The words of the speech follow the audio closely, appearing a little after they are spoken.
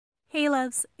Hey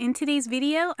loves, in today's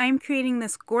video I'm creating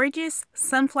this gorgeous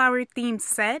sunflower themed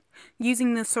set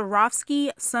using the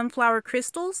Swarovski sunflower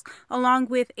crystals along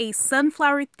with a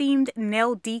sunflower themed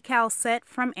nail decal set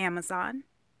from Amazon.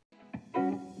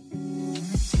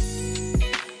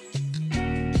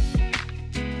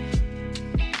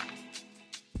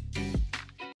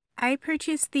 I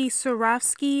purchased the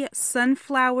Swarovski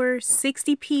sunflower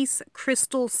 60-piece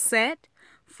crystal set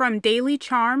from Daily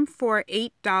Charm for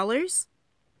 $8.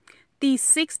 The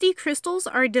 60 crystals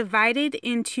are divided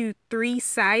into 3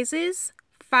 sizes,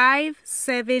 5,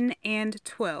 7, and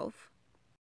 12.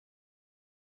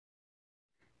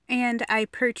 And I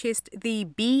purchased the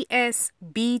BSBTBZ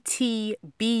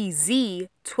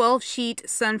 12-sheet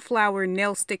sunflower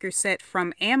nail sticker set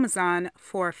from Amazon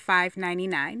for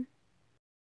 $5.99.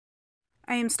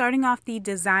 I am starting off the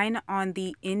design on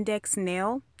the index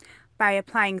nail by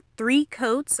applying 3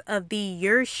 coats of the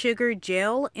Your Sugar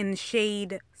gel in the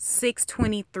shade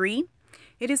 623.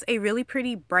 It is a really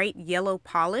pretty bright yellow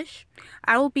polish.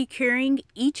 I will be curing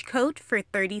each coat for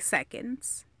 30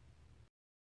 seconds.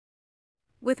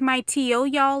 With my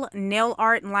Teoyall nail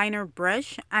art liner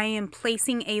brush, I am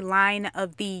placing a line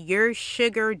of the Your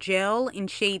Sugar gel in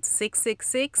shade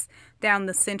 666 down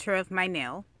the center of my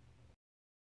nail.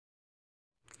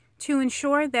 To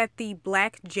ensure that the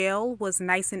black gel was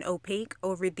nice and opaque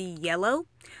over the yellow,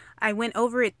 I went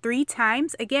over it 3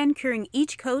 times, again curing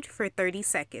each coat for 30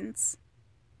 seconds.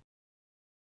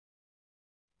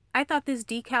 I thought this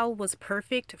decal was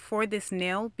perfect for this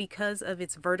nail because of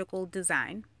its vertical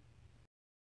design.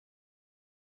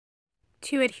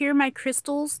 To adhere my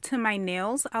crystals to my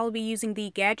nails, I will be using the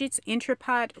Gadget's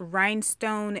Entrepot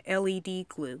Rhinestone LED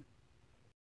glue.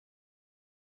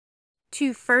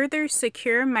 To further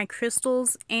secure my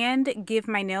crystals and give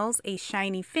my nails a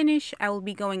shiny finish, I will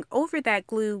be going over that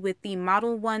glue with the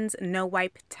Model 1's No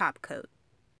Wipe top coat.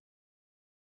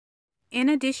 In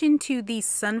addition to the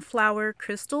sunflower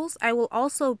crystals, I will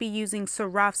also be using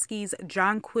Swarovski's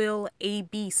Jonquil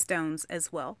AB stones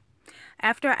as well.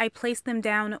 After I place them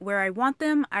down where I want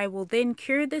them, I will then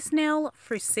cure this nail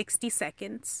for 60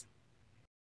 seconds.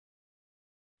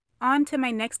 On to my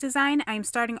next design, I'm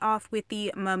starting off with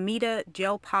the Modesa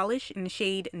gel polish in the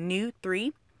shade Nude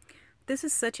 3. This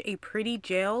is such a pretty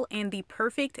gel and the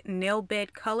perfect nail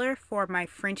bed color for my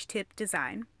French tip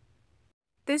design.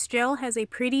 This gel has a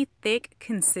pretty thick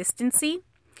consistency.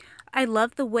 I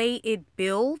love the way it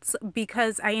builds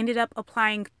because I ended up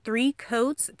applying 3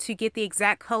 coats to get the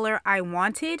exact color I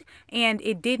wanted and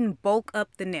it didn't bulk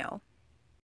up the nail.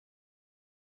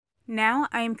 Now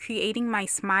I am creating my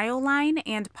smile line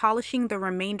and polishing the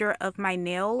remainder of my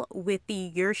nail with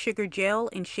the Your Sugar gel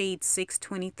in shade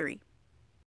 623.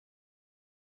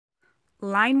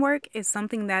 Line work is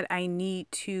something that I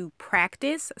need to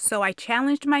practice, so I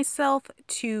challenged myself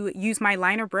to use my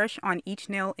liner brush on each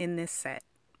nail in this set.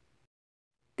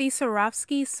 The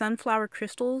Swarovski sunflower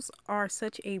crystals are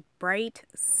such a bright,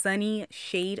 sunny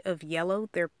shade of yellow.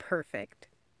 They're perfect.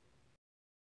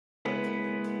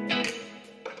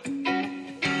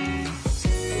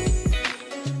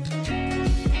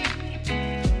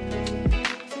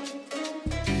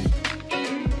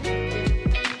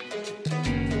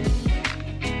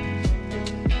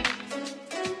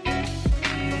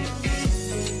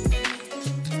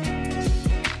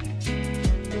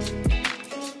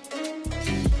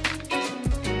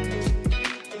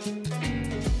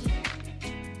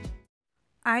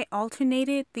 I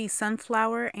alternated the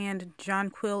sunflower and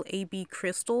Jonquil AB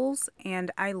crystals,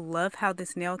 and I love how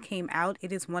this nail came out.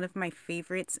 It is one of my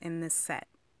favorites in this set.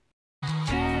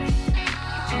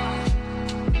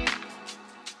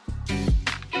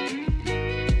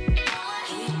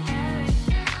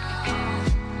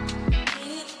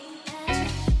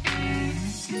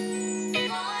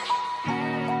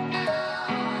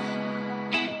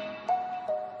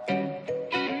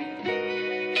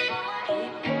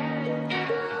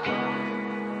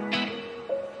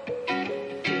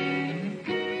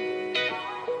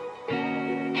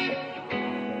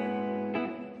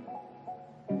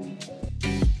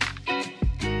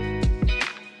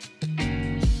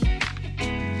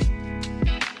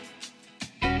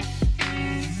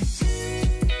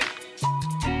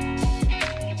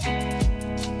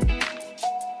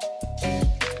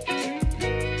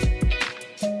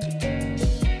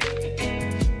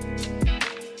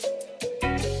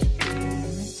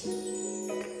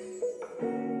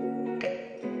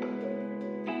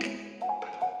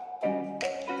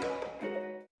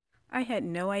 I had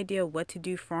no idea what to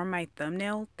do for my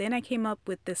thumbnail. Then I came up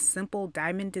with this simple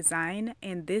diamond design,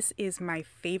 and this is my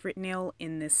favorite nail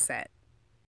in this set.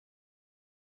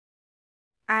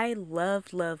 I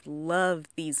love, love, love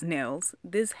these nails.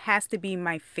 This has to be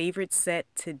my favorite set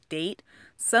to date.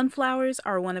 Sunflowers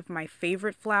are one of my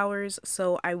favorite flowers,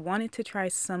 so I wanted to try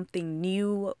something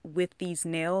new with these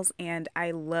nails, and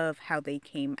I love how they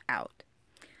came out.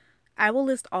 I will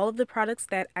list all of the products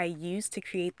that I used to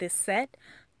create this set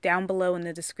down below in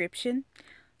the description.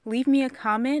 Leave me a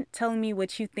comment telling me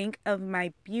what you think of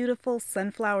my beautiful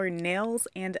sunflower nails,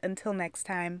 and until next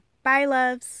time, bye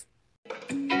loves!